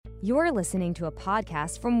You're listening to a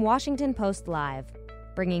podcast from Washington Post Live,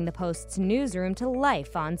 bringing the Post's newsroom to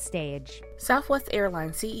life on stage. Southwest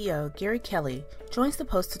Airline CEO Gary Kelly joins the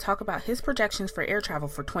Post to talk about his projections for air travel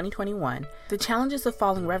for 2021, the challenges of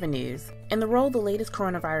falling revenues, and the role the latest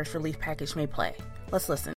coronavirus relief package may play. Let's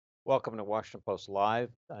listen. Welcome to Washington Post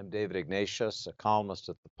Live. I'm David Ignatius, a columnist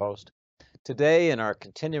at the Post. Today, in our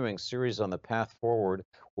continuing series on the path forward,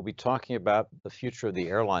 we'll be talking about the future of the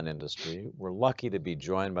airline industry. We're lucky to be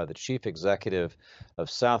joined by the chief executive of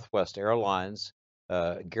Southwest Airlines,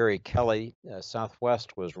 Gary Kelly.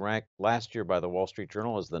 Southwest was ranked last year by the Wall Street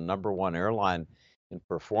Journal as the #1 airline in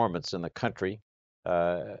performance in the country.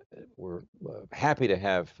 We're happy to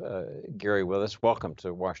have Gary with us. Welcome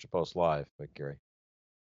to Washington Post Live, Gary.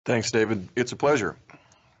 Thanks, David. It's a pleasure.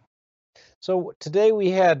 So today we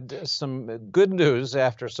had some good news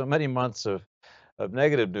after so many months of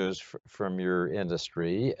negative news from your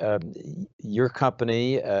industry. Your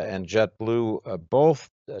company and JetBlue both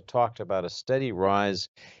talked about a steady rise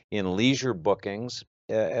in leisure bookings,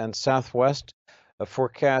 and Southwest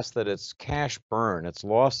forecast that its cash burn, its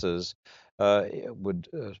losses, would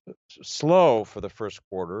slow for the first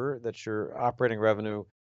quarter, that your operating revenue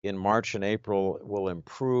in March and April will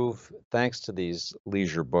improve thanks to these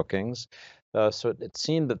leisure bookings. So it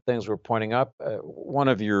seemed that things were pointing up. One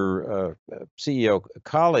of your CEO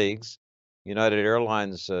colleagues, United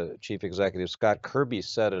Airlines Chief Executive Scott Kirby,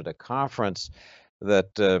 said at a conference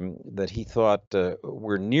that he thought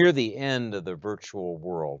we're near the end of the virtual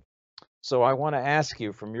world. So I want to ask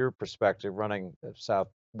you, from your perspective, running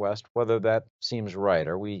Southwest, whether that seems right.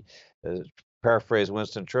 Are we, paraphrase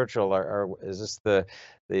Winston Churchill, is this the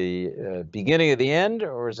beginning of the end,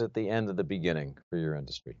 or is it the end of the beginning for your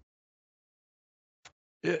industry?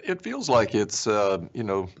 It feels like it's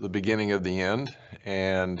the beginning of the end,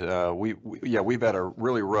 and we've had a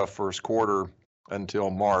really rough first quarter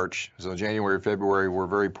until March. So January, February were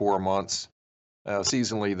very poor months.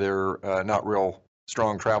 Seasonally, they're not real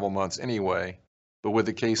strong travel months anyway. But with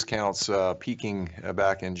the case counts peaking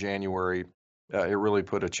back in January, it really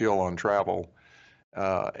put a chill on travel.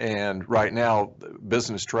 And right now,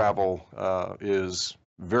 business travel is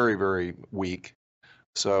very, very weak.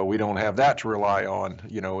 So we don't have that to rely on,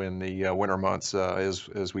 in the winter months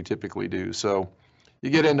as we typically do. So you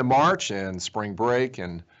get into March and spring break,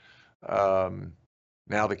 and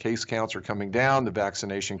now the case counts are coming down, the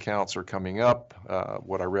vaccination counts are coming up.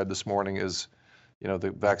 What I read this morning is,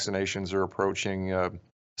 the vaccinations are approaching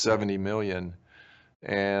 70 million,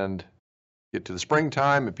 and get to the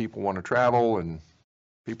springtime and people want to travel, and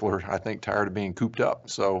people are, I think, tired of being cooped up.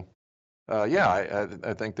 So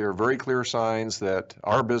I think there are very clear signs that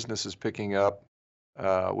our business is picking up,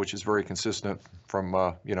 which is very consistent from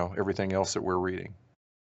everything else that we're reading.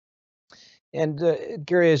 And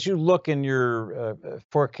Gary, as you look in your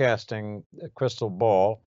forecasting crystal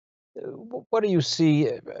ball, what do you see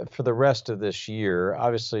for the rest of this year?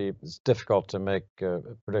 Obviously, it's difficult to make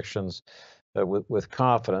predictions with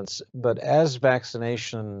confidence, but as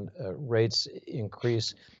vaccination rates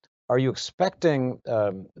increase, are you expecting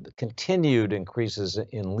continued increases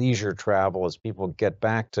in leisure travel as people get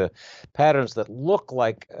back to patterns that look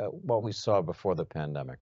like what we saw before the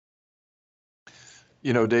pandemic?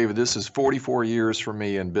 David, this is 44 years for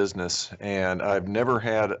me in business, and I've never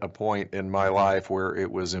had a point in my life where it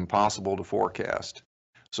was impossible to forecast.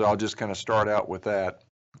 So I'll just kind of start out with that.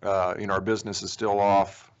 Our business is still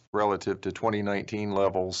off relative to 2019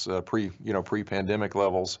 levels, pre-pandemic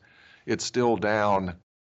levels. It's still down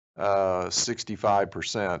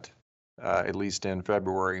 65%, at least in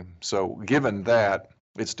February. So given that,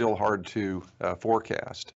 it's still hard to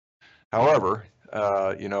forecast. However,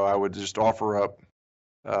 I would just offer up,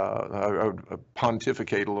 I would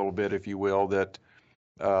pontificate a little bit, if you will, that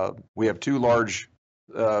we have two large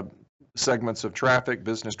segments of traffic: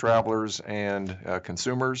 business travelers and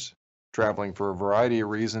consumers traveling for a variety of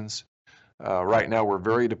reasons. Right now, we're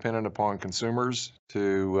very dependent upon consumers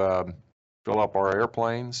to fill up our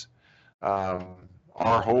airplanes.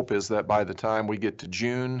 Our hope is that by the time we get to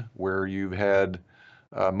June, where you've had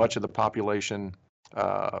much of the population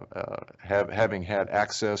having had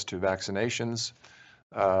access to vaccinations,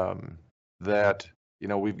 that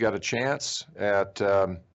we've got a chance at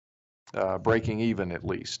breaking even at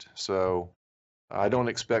least. So I don't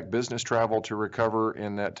expect business travel to recover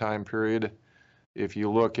in that time period. If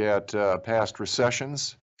you look at past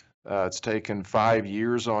recessions, it's taken 5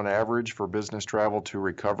 years on average for business travel to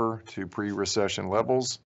recover to pre-recession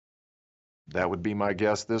levels. That would be my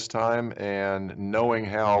guess this time. And knowing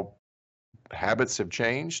how habits have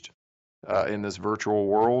changed in this virtual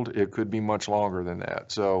world, it could be much longer than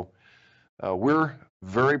that. So we're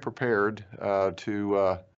very prepared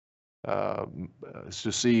to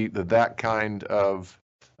to see that kind of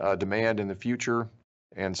demand in the future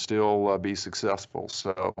and still be successful.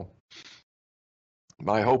 So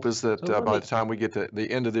my hope is that by the time we get to the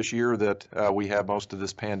end of this year, that we have most of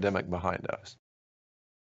this pandemic behind us.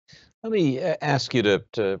 Let me ask you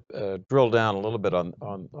to drill down a little bit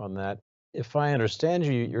on that. If I understand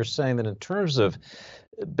you, you're saying that in terms of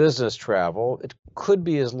business travel, it could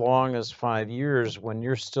be as long as 5 years when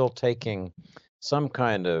you're still taking some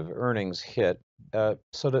kind of earnings hit.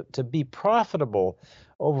 So to be profitable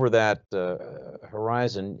over that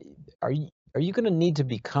horizon, are you going to need to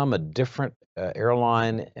become a different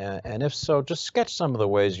airline? And if so, just sketch some of the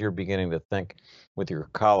ways you're beginning to think with your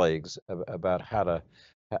colleagues about how to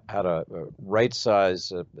right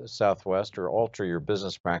size Southwest or alter your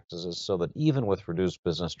business practices so that even with reduced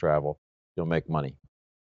business travel, you'll make money.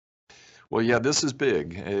 Well, yeah, this is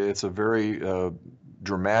big. It's a very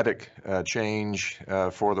dramatic change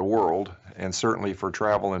for the world and certainly for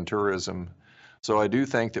travel and tourism. So I do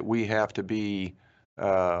think that we have to be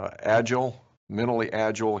agile, mentally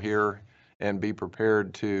agile here, and be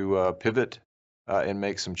prepared to pivot and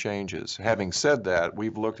make some changes. Having said that,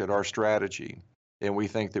 we've looked at our strategy, and we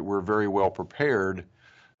think that we're very well prepared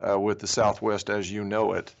with the Southwest as you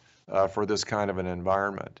know it for this kind of an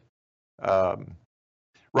environment.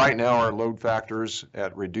 Right now, our load factors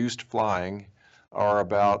at reduced flying are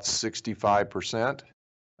about 65%.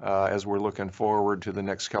 As we're looking forward to the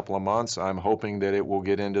next couple of months, I'm hoping that it will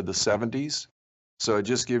get into the 70s. So it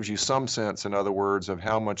just gives you some sense, in other words, of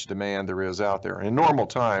how much demand there is out there. In normal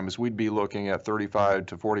times, we'd be looking at 35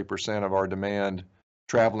 to 40% of our demand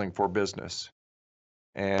traveling for business.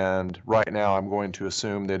 And right now, I'm going to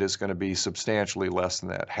assume that it's going to be substantially less than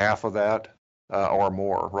that, half of that or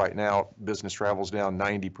more. Right now, business travel's down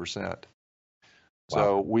 90%. Wow.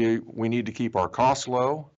 So we need to keep our costs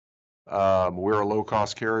low. We're a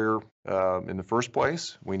low-cost carrier in the first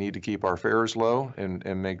place. We need to keep our fares low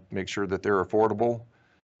and make sure that they're affordable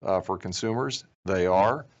for consumers. They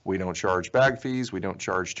are. We don't charge bag fees. We don't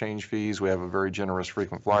charge change fees. We have a very generous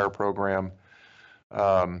frequent flyer program.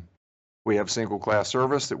 We have single-class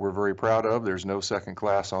service that we're very proud of. There's no second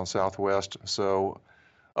class on Southwest. So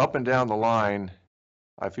up and down the line,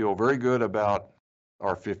 I feel very good about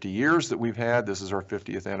our 50 years that we've had. This is our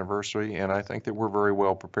 50th anniversary, and I think that we're very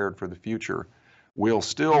well prepared for the future. We'll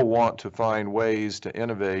still want to find ways to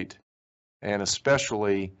innovate and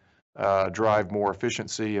especially drive more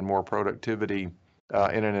efficiency and more productivity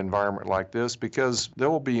in an environment like this, because there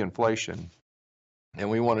will be inflation, and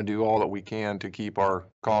we want to do all that we can to keep our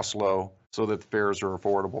costs low so that the fares are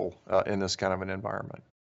affordable in this kind of an environment.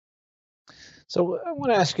 So I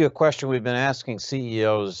want to ask you a question we've been asking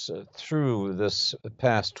CEOs through this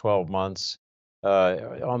past 12 months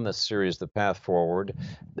on this series, The Path Forward,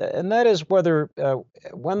 and that is whether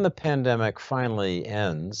when the pandemic finally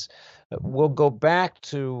ends, we'll go back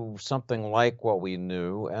to something like what we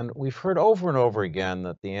knew. And we've heard over and over again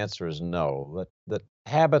that the answer is no, that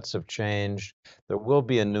habits have changed, there will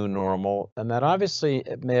be a new normal, and that obviously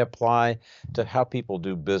it may apply to how people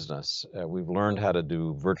do business. We've learned how to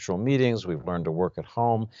do virtual meetings, we've learned to work at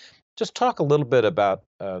home. Just talk a little bit about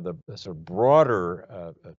the sort of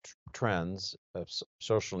broader trends,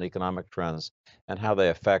 social and economic trends, and how they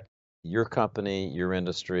affect your company, your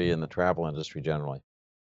industry, and the travel industry generally.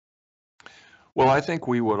 Well, I think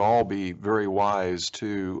we would all be very wise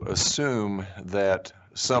to assume that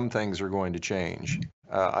some things are going to change.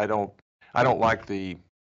 I don't like the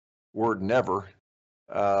word never,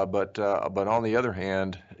 but on the other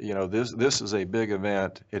hand, you know, this is a big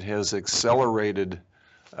event. It has accelerated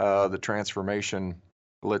the transformation,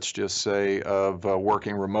 let's just say, of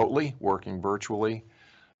working remotely, working virtually.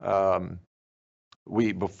 Before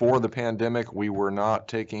the pandemic, we were not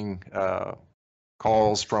taking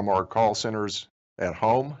calls from our call centers at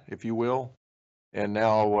home, if you will. And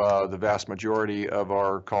now the vast majority of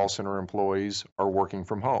our call center employees are working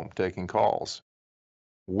from home, taking calls.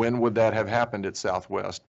 When would that have happened at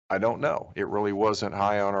Southwest? I don't know. It really wasn't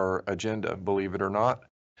high on our agenda, believe it or not.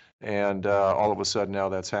 And all of a sudden now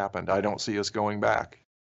that's happened. I don't see us going back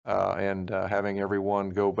and having everyone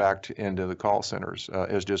go back into the call centers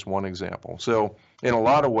is just one example. So in a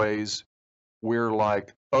lot of ways, we're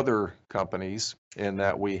like other companies in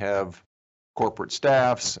that we have corporate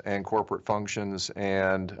staffs and corporate functions,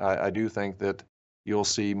 and I do think that you'll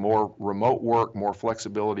see more remote work, more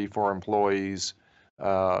flexibility for employees,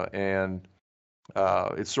 and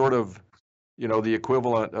it's sort of, you know, the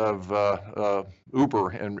equivalent of Uber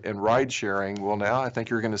and ride sharing. Well, now I think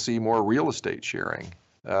you're going to see more real estate sharing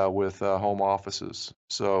with home offices.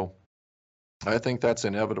 So I think that's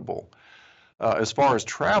inevitable. As far as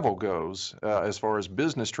travel goes, as far as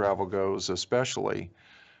business travel goes, especially,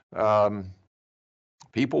 um,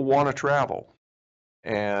 people want to travel,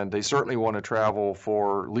 and they certainly want to travel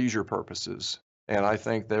for leisure purposes. And I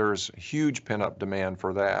think there's huge pent-up demand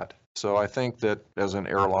for that. So I think that as an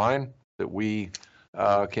airline, that we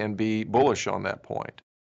can be bullish on that point.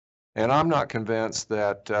 And I'm not convinced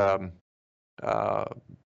that uh,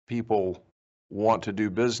 people want to do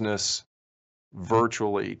business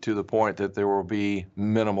virtually to the point that there will be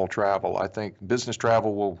minimal travel. I think business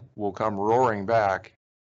travel will come roaring back.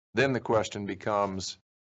 Then the question becomes,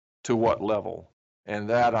 to what level? And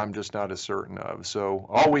that I'm just not as certain of. So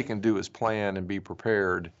all we can do is plan and be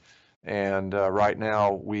prepared. And right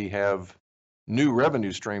now we have new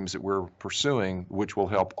revenue streams that we're pursuing, which will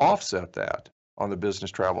help offset that on the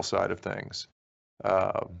business travel side of things.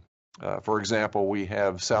 For example, we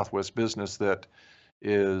have Southwest Business that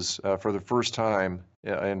is for the first time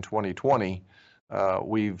in 2020.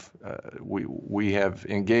 We have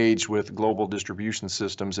engaged with global distribution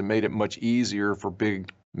systems and made it much easier for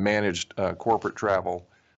big managed corporate travel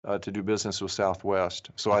to do business with Southwest.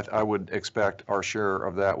 So I would expect our share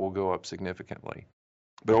of that will go up significantly.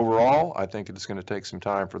 But overall, I think it's going to take some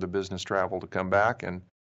time for the business travel to come back, and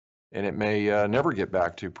it may never get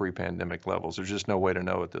back to pre-pandemic levels. There's just no way to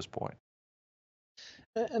know at this point.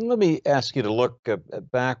 And let me ask you to look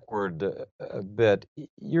backward a bit.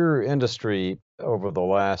 Your industry over the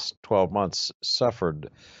last 12 months suffered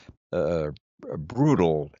a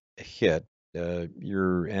brutal hit.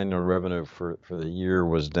 Your annual revenue for the year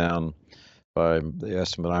was down by the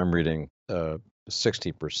estimate I'm reading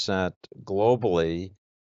 60%. Globally,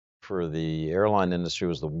 for the airline industry,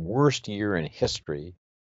 was the worst year in history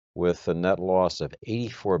with a net loss of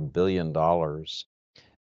 $84 billion.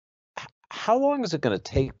 How long is it going to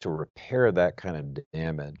take to repair that kind of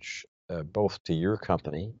damage, both to your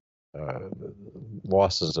company,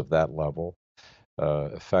 losses of that level,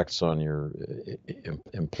 effects on your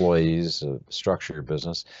employees, structure your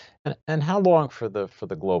business, and how long for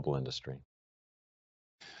the global industry?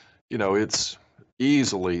 You know, it's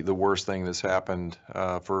easily the worst thing that's happened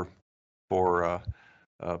for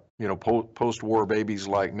you know, post-war babies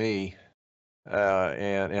like me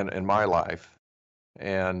and my life.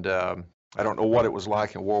 And I don't know what it was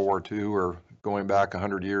like in World War II or going back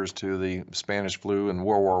 100 years to the Spanish flu and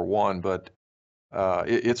World War I, but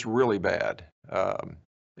it's really bad.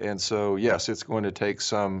 And so, yes, it's going to take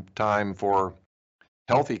some time for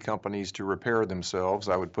healthy companies to repair themselves.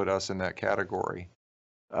 I would put us in that category.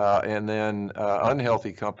 And then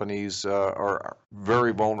unhealthy companies are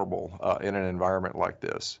very vulnerable in an environment like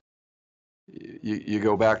this. You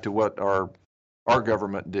go back to what our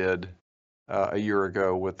government did a year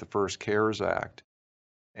ago with the first CARES Act.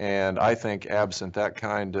 And I think absent that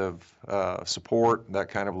kind of support, that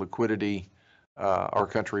kind of liquidity, our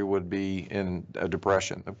country would be in a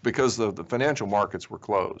depression because the financial markets were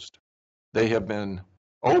closed. They have been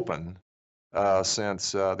open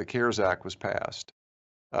since the CARES Act was passed.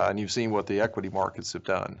 And you've seen what the equity markets have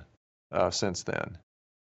done since then.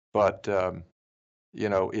 But, you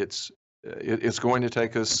know, it's going to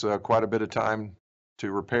take us quite a bit of time to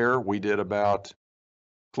repair. We did about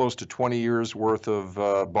close to 20 years worth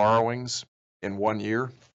of borrowings in 1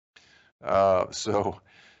 year. So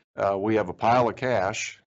we have a pile of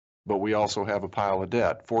cash, but we also have a pile of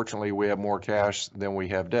debt. Fortunately, we have more cash than we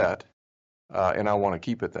have debt, and I want to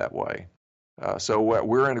keep it that way. So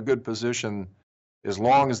we're in a good position as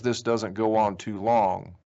long as this doesn't go on too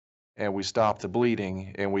long and we stop the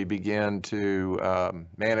bleeding and we begin to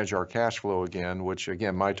manage our cash flow again, which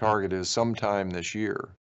again, my target is sometime this year,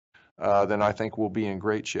 then I think we'll be in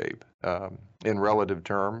great shape in relative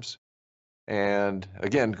terms. And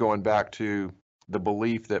again, going back to the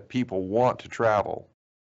belief that people want to travel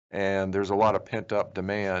and there's a lot of pent up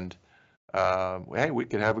demand, hey, we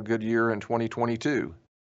could have a good year in 2022.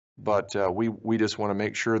 But we just want to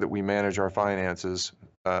make sure that we manage our finances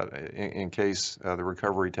in case the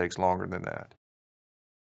recovery takes longer than that.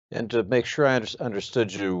 And to make sure I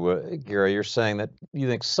understood you, Gary, you're saying that you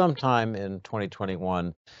think sometime in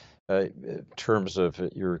 2021, in terms of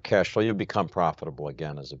your cash flow, you'll become profitable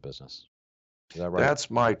again as a business. Is that right?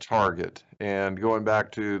 That's my target. And going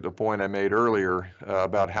back to the point I made earlier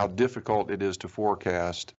about how difficult it is to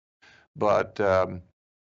forecast, but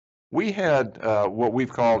we had what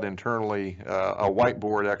we've called internally a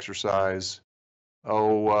whiteboard exercise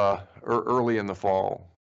early in the fall,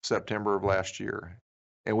 September of last year.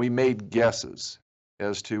 And we made guesses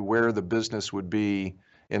as to where the business would be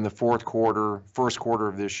in the fourth quarter, first quarter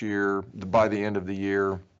of this year, by the end of the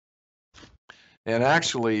year. And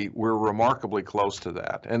actually, we're remarkably close to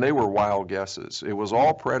that. And they were wild guesses. It was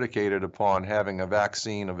all predicated upon having a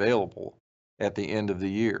vaccine available at the end of the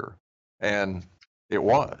year. And it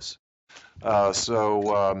was. I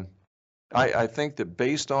think that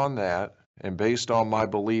based on that, and based on my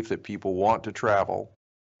belief that people want to travel,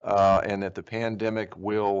 and that the pandemic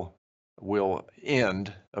will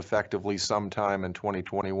end effectively sometime in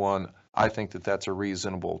 2021, I think that that's a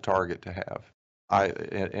reasonable target to have.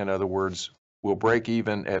 In other words, we'll break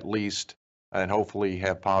even at least, and hopefully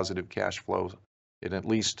have positive cash flow at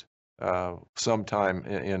least sometime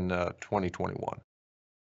in 2021.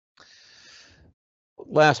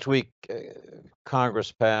 Last week,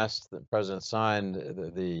 Congress passed, the president signed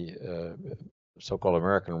the so-called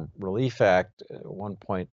American Relief Act,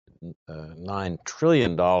 $1.9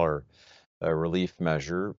 trillion relief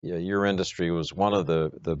measure. Your industry was one of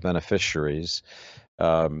the beneficiaries.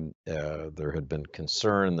 There had been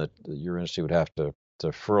concern that your industry would have to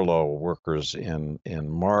furlough workers in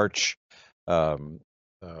March. You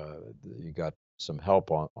got some help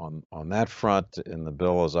on that front in the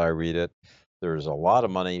bill as I read it. There's a lot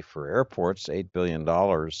of money for airports, $8 billion.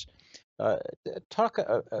 Talk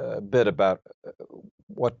a bit about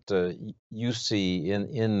what you see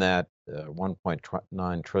in that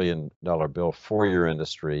 $1.9 trillion bill for your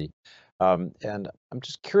industry. And I'm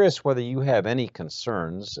just curious whether you have any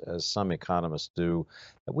concerns, as some economists do,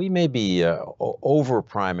 that we may be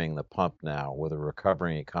over-priming the pump now with a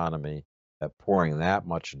recovering economy, pouring that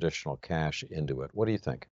much additional cash into it. What do you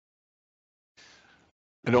think?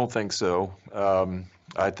 I don't think so.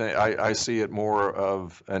 I see it more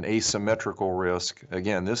of an asymmetrical risk.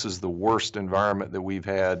 Again, this is the worst environment that we've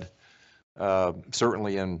had,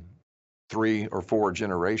 certainly in 3 or 4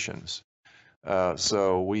 generations.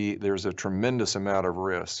 There's a tremendous amount of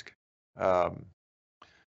risk.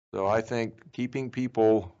 So I think keeping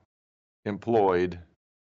people employed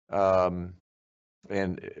and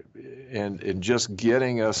just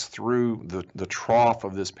getting us through the trough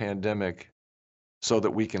of this pandemic, so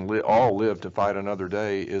that we can all live to fight another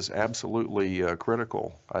day, is absolutely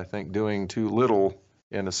critical. I think doing too little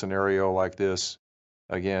in a scenario like this,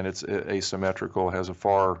 again, it's asymmetrical, has a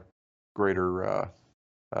far greater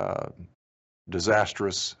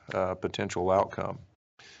disastrous potential outcome.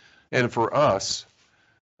 And for us,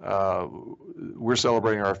 we're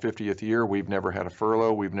celebrating our 50th year. We've never had a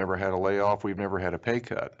furlough. We've never had a layoff. We've never had a pay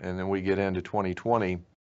cut. And then we get into 2020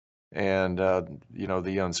 and,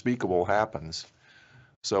 the unspeakable happens.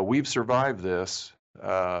 So we've survived this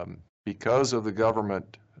because of the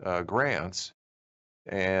government grants,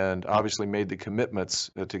 and obviously made the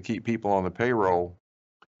commitments to keep people on the payroll.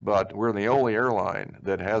 But we're the only airline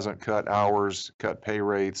that hasn't cut hours, cut pay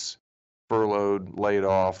rates, furloughed, laid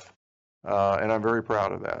off, and I'm very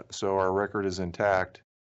proud of that. So our record is intact,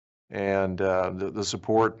 and the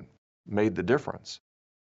support made the difference.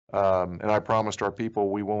 And I promised our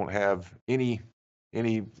people we won't have any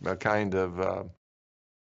kind of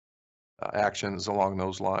actions along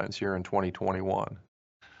those lines here in 2021.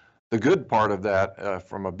 The good part of that,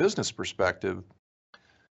 from a business perspective,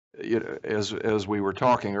 as we were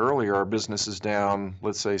talking earlier, our business is down,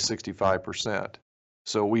 let's say 65%.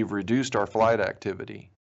 So we've reduced our flight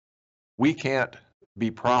activity. We can't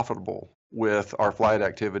be profitable with our flight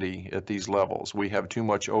activity at these levels. We have too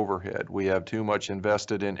much overhead. We have too much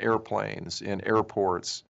invested in airplanes, in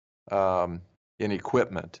airports, in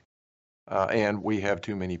equipment. And we have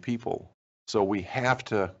too many people. So we have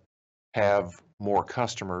to have more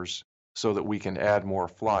customers so that we can add more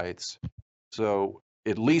flights. So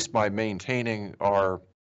at least by maintaining our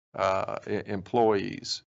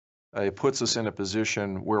employees, it puts us in a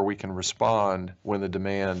position where we can respond when the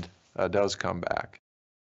demand does come back.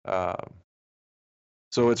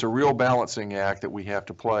 So it's a real balancing act that we have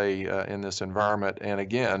to play in this environment. And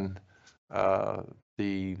again,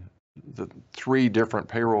 the 3 different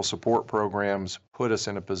payroll support programs put us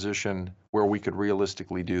in a position where we could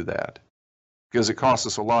realistically do that. Because it costs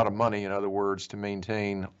us a lot of money, in other words, to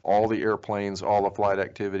maintain all the airplanes, all the flight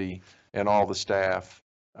activity, and all the staff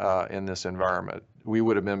in this environment. We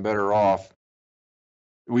would have been better off.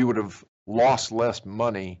 We would have lost less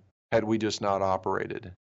money had we just not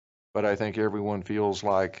operated. But I think everyone feels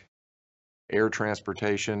like air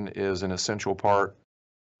transportation is an essential part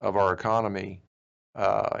of our economy.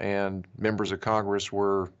 And members of Congress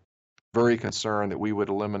were very concerned that we would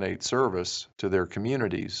eliminate service to their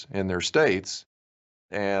communities in their states.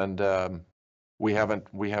 And we haven't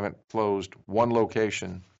closed one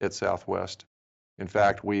location at Southwest. In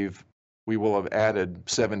fact, we will have added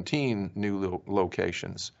 17 new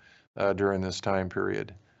locations during this time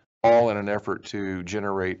period, all in an effort to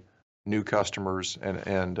generate new customers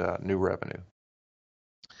and new revenue.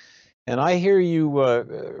 And I hear you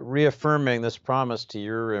reaffirming this promise to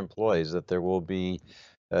your employees that there will be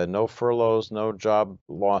no furloughs, no job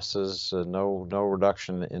losses, no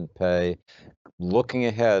reduction in pay. Looking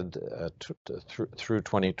ahead through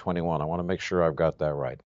 2021, I want to make sure I've got that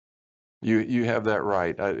right. You have that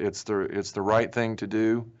right. It's the right thing to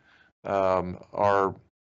do. Our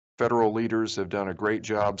federal leaders have done a great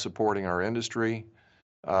job supporting our industry.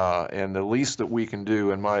 And the least that we can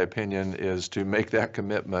do, in my opinion, is to make that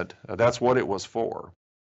commitment. That's what it was for.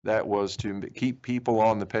 That was to keep people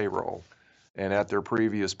on the payroll and at their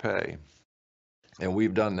previous pay. And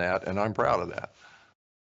we've done that, and I'm proud of that.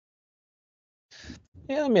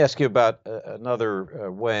 Yeah, let me ask you about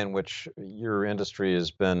another way in which your industry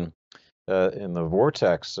has been in the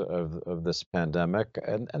vortex of this pandemic,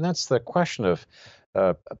 and that's the question of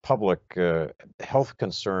public health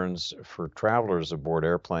concerns for travelers aboard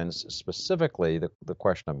airplanes, specifically the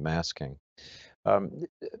question of masking.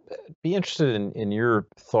 Be interested in your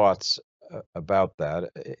thoughts about that.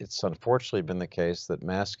 It's unfortunately been the case that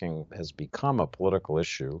masking has become a political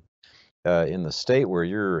issue in the state where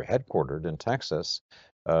you're headquartered in Texas.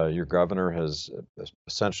 Your governor has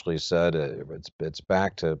essentially said it's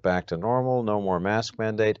back to normal, no more mask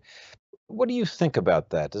mandate. What do you think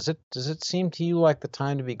about that? Does it seem to you like the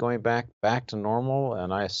time to be going back to normal?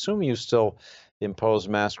 And I assume you still impose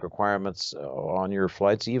mask requirements on your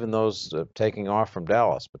flights, even those taking off from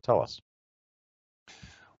Dallas. But tell us.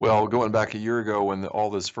 Well, going back a year ago when all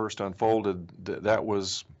this first unfolded, that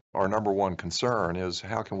was our number one concern: is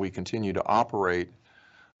how can we continue to operate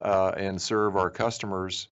and serve our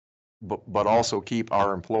customers, but also keep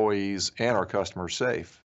our employees and our customers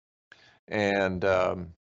safe. And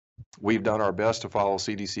we've done our best to follow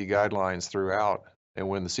CDC guidelines throughout. And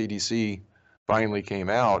when the CDC finally came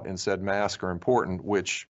out and said masks are important,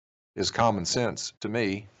 which is common sense to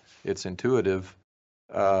me, it's intuitive,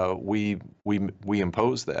 we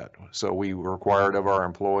imposed that. So we required of our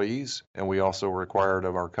employees, and we also required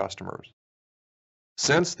of our customers.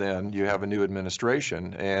 Since then, you have a new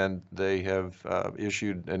administration, and they have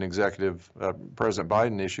issued an executive, President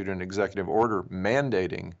Biden issued an executive order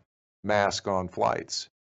mandating masks on flights,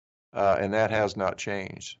 and that has not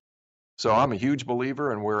changed. So I'm a huge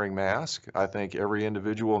believer in wearing masks. I think every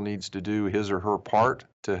individual needs to do his or her part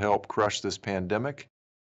to help crush this pandemic.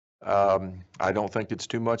 I don't think it's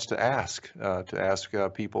too much to ask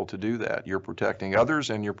people to do that. You're protecting others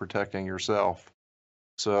and you're protecting yourself.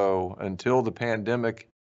 So until the pandemic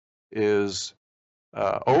is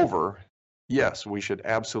over, yes, we should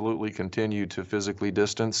absolutely continue to physically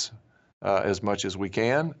distance as much as we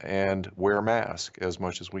can and wear masks as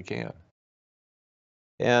much as we can.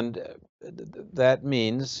 And that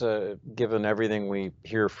means, given everything we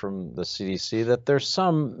hear from the CDC, that there's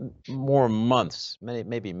some more months,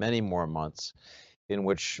 maybe many more months, in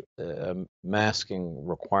which a masking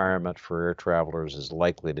requirement for air travelers is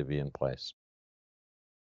likely to be in place.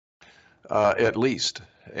 At least,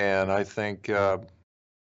 and I think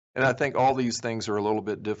all these things are a little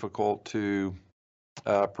bit difficult to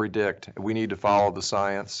predict. We need to follow the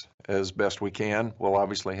science as best we can. We'll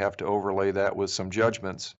obviously have to overlay that with some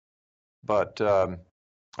judgments, but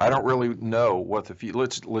I don't really know what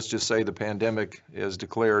let's just say the pandemic is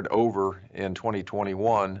declared over in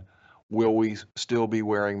 2021. Will we still be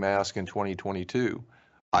wearing masks in 2022?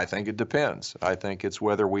 I think it depends. I think it's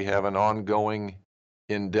whether we have an ongoing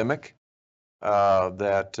endemic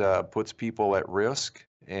that puts people at risk,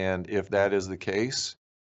 and if that is the case,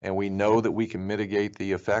 and we know that we can mitigate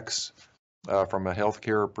the effects from a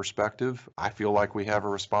healthcare perspective, I feel like we have a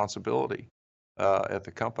responsibility at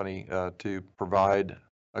the company to provide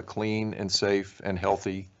a clean and safe and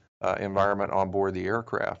healthy environment on board the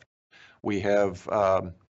aircraft. We have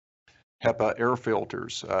HEPA air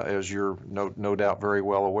filters, as you're no doubt very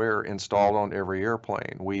well aware, installed on every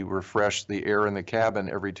airplane. We refresh the air in the cabin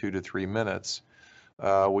every 2 to 3 minutes.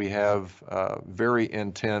 We have very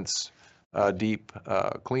intense, deep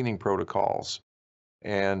cleaning protocols,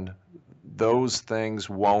 and those things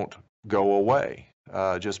won't go away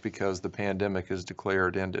just because the pandemic is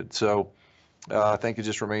declared ended. So I think it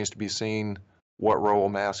just remains to be seen what role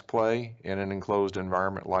masks play in an enclosed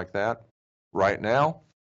environment like that. Right now,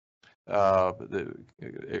 the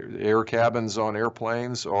air cabins on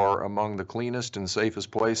airplanes are among the cleanest and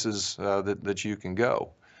safest places that you can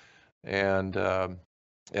go, and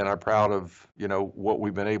I'm proud of what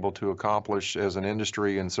we've been able to accomplish as an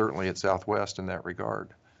industry, and certainly at Southwest in that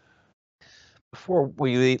regard. Before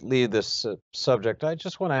we leave this subject, I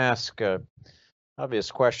just want to ask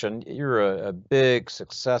Obvious question. You're a big,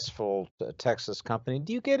 successful Texas company.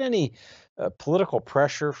 Do you get any political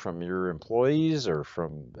pressure from your employees or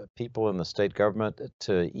from people in the state government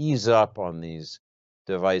to ease up on these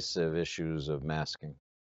divisive issues of masking?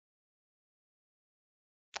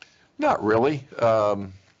 Not really.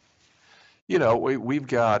 We've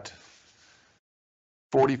got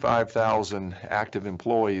 45,000 active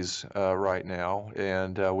employees right now,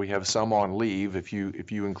 and we have some on leave. If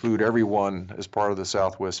you include everyone as part of the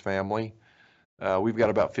Southwest family, we've got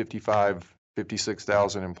about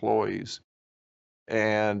 56,000 employees,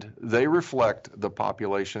 and they reflect the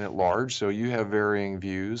population at large. So you have varying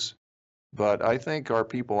views, but I think our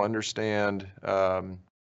people understand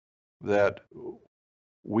that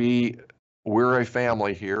we're a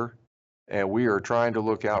family here, and we are trying to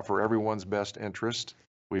look out for everyone's best interest.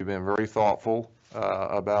 We've been very thoughtful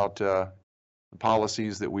about the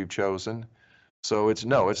policies that we've chosen. So it's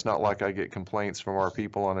not like I get complaints from our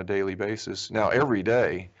people on a daily basis. Now, every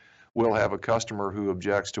day we'll have a customer who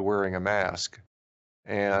objects to wearing a mask.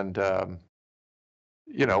 And,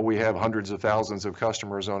 we have hundreds of thousands of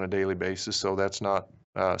customers on a daily basis, so that's not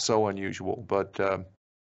so unusual. But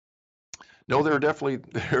no, there are definitely,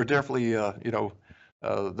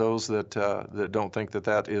 those that don't think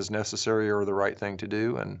that is necessary or the right thing to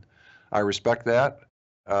do, and I respect that.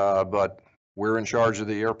 But we're in charge of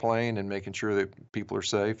the airplane and making sure that people are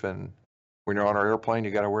safe. And when you're on our airplane,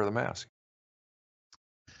 you got to wear the mask.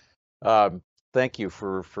 Thank you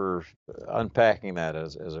for unpacking that,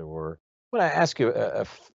 as it were. I want to ask you a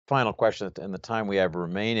final question in the time we have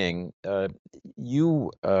remaining.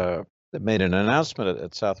 You made an announcement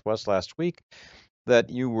at Southwest last week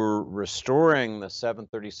that you were restoring the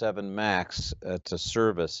 737 MAX to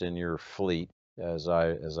service in your fleet. As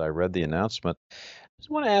I read the announcement, I just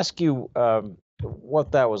want to ask you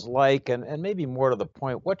what that was like, and maybe more to the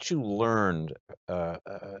point, what you learned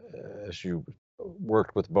as you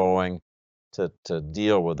worked with Boeing to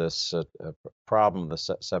deal with this problem, the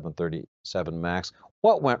 737 MAX.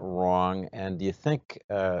 What went wrong, and do you think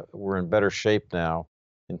we're in better shape now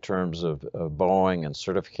in terms of Boeing and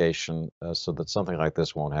certification so that something like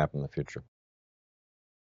this won't happen in the future?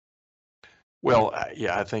 Well,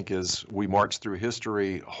 yeah, I think as we march through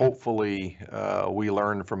history, hopefully we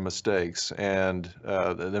learn from mistakes. And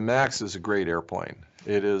the MAX is a great airplane.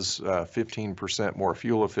 It is 15% more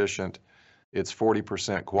fuel efficient. It's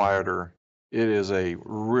 40% quieter. It is a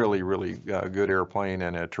really, really good airplane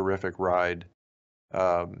and a terrific ride.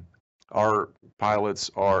 Our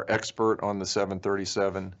pilots are expert on the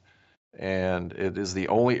 737, and it is the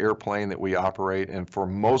only airplane that we operate. And for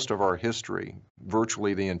most of our history,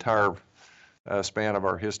 virtually the entire span of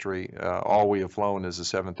our history, all we have flown is a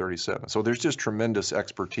 737. So there's just tremendous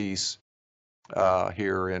expertise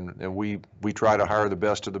here, and we try to hire the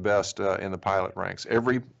best of the best in the pilot ranks.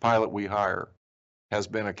 Every pilot we hire has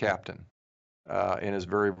been a captain and is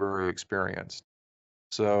very, very experienced.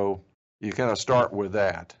 So you kind of start with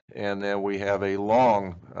that, and then we have a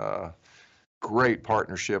long, great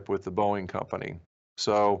partnership with the Boeing company.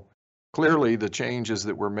 So clearly, the changes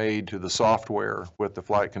that were made to the software with the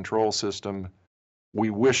flight control system,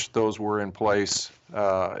 we wish those were in place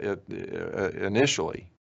initially.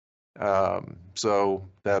 So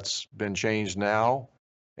that's been changed now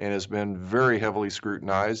and has been very heavily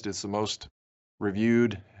scrutinized. It's the most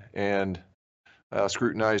reviewed and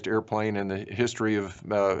scrutinized airplane in the history of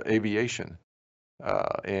aviation.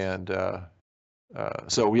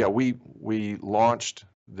 So yeah, we launched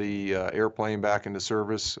the airplane back into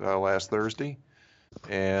service last Thursday,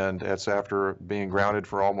 and that's after being grounded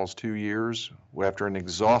for almost 2 years, after an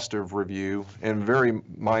exhaustive review and very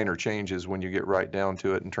minor changes when you get right down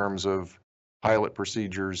to it in terms of pilot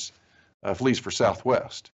procedures, at least for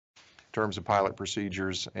Southwest, in terms of pilot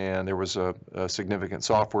procedures, and there was a significant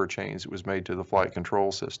software change that was made to the flight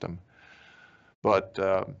control system. But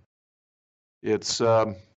it's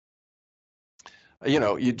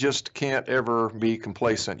you just can't ever be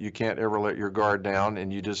complacent. You can't ever let your guard down,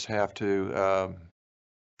 and you just have to,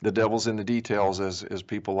 the devil's in the details, as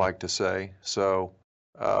people like to say. So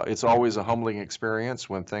it's always a humbling experience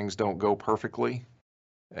when things don't go perfectly.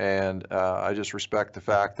 And I just respect the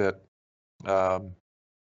fact that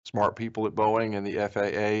smart people at Boeing and the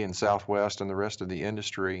FAA and Southwest and the rest of the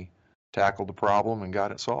industry tackled the problem and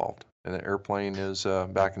got it solved. And the airplane is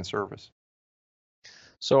back in service.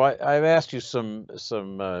 So I've asked you some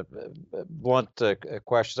blunt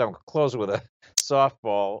questions. I'm going to close with a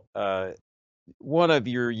softball. One of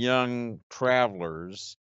your young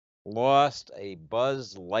travelers lost a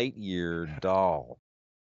Buzz Lightyear doll,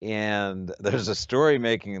 and there's a story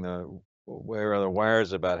making the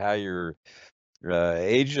wires about how you're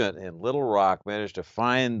agent in Little Rock managed to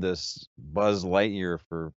find this Buzz Lightyear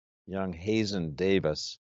for young Hazen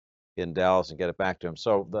Davis in Dallas and get it back to him.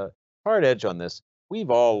 So the hard edge on this, we've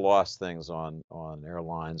all lost things on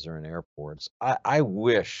airlines or in airports. I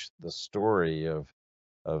wish the story of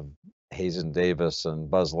Hazen Davis and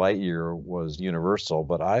Buzz Lightyear was universal,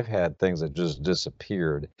 but I've had things that just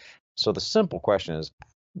disappeared. So the simple question is,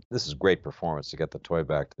 this is great performance to get the toy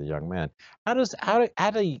back to the young man. Does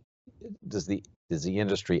the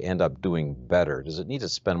industry end up doing better? Does it need to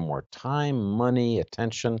spend more time, money,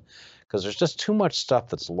 attention? Because there's just too much stuff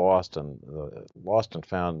that's lost, and lost and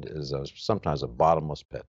found is sometimes a bottomless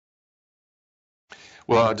pit.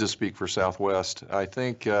 Well, I'll just speak for Southwest. I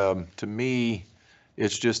think to me,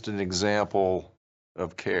 it's just an example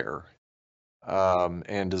of care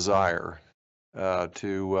and desire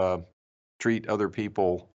to treat other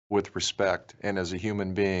people with respect and as a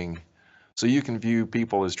human being. So you can view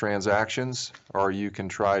people as transactions, or you can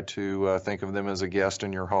try to think of them as a guest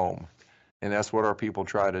in your home, and that's what our people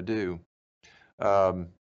try to do.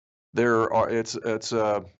 It's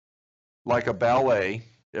like a ballet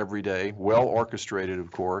every day, well orchestrated, of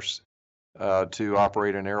course, to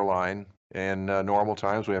operate an airline. In normal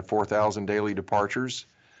times, we have 4,000 daily departures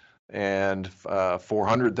and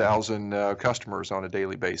 400,000 customers on a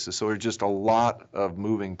daily basis. So there's just a lot of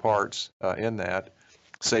moving parts in that.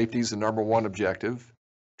 Safety is the number one objective.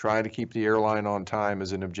 Trying to keep the airline on time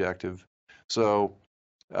is an objective. So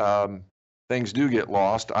things do get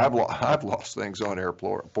lost. I've lost things on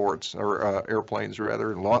airports or airplanes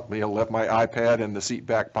rather, and left my iPad in the seat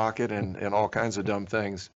back pocket and all kinds of dumb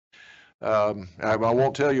things. I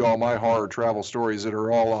won't tell you all my horror travel stories that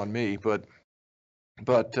are all on me, but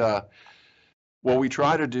what we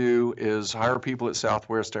try to do is hire people at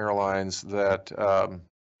Southwest Airlines that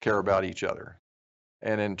care about each other,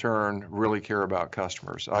 and in turn really care about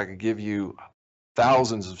customers. I could give you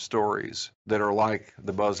thousands of stories that are like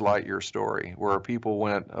the Buzz Lightyear story, where people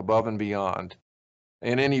went above and beyond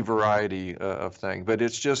in any variety of things. But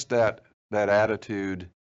it's just that attitude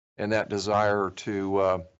and that desire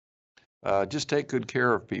to just take good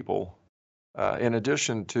care of people, in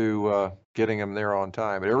addition to getting them there on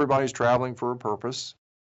time. But everybody's traveling for a purpose.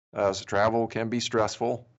 So travel can be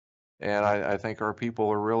stressful. And I think our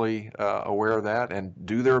people are really aware of that and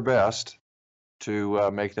do their best to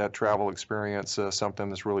make that travel experience something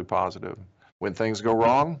that's really positive. When things go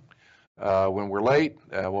wrong, when we're late,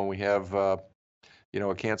 when we have a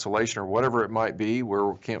cancellation or whatever it might be, where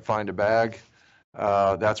we can't find a bag,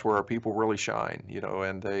 that's where our people really shine.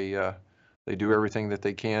 And they do everything that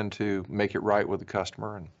they can to make it right with the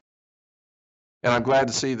customer. And I'm glad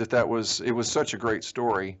to see it was such a great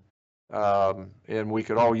story. And we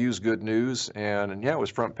could all use good news, and yeah, it was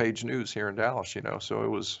front page news here in Dallas, so it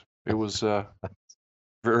was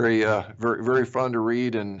very, very, very fun to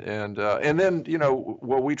read. And then,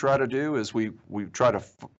 what we try to do is we try to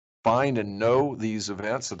find and know these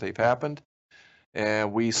events that they've happened,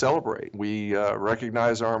 and we celebrate. We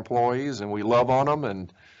recognize our employees, and we love on them,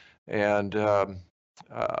 and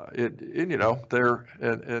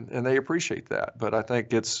they appreciate that. But I think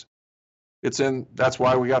that's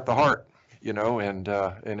why we got the heart,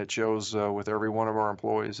 and it shows with every one of our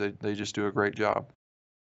employees. They just do a great job.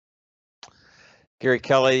 Gary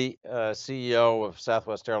Kelly, CEO of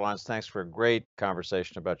Southwest Airlines, thanks for a great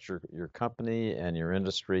conversation about your company and your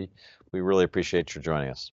industry. We really appreciate your joining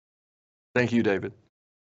us. Thank you, David.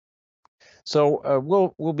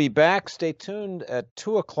 So we'll be back. Stay tuned at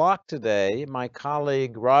 2:00 today. My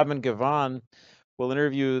colleague Robin Gavon will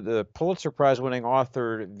interview the Pulitzer Prize-winning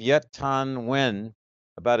author Viet Thanh Nguyen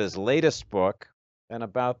about his latest book and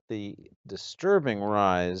about the disturbing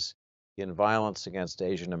rise in violence against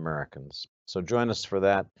Asian Americans. So join us for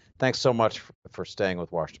that. Thanks so much for staying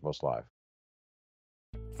with Washington Post Live.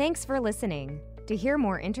 Thanks for listening. To hear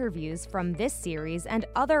more interviews from this series and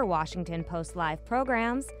other Washington Post Live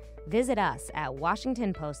programs, visit us at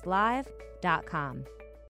WashingtonPostLive.com.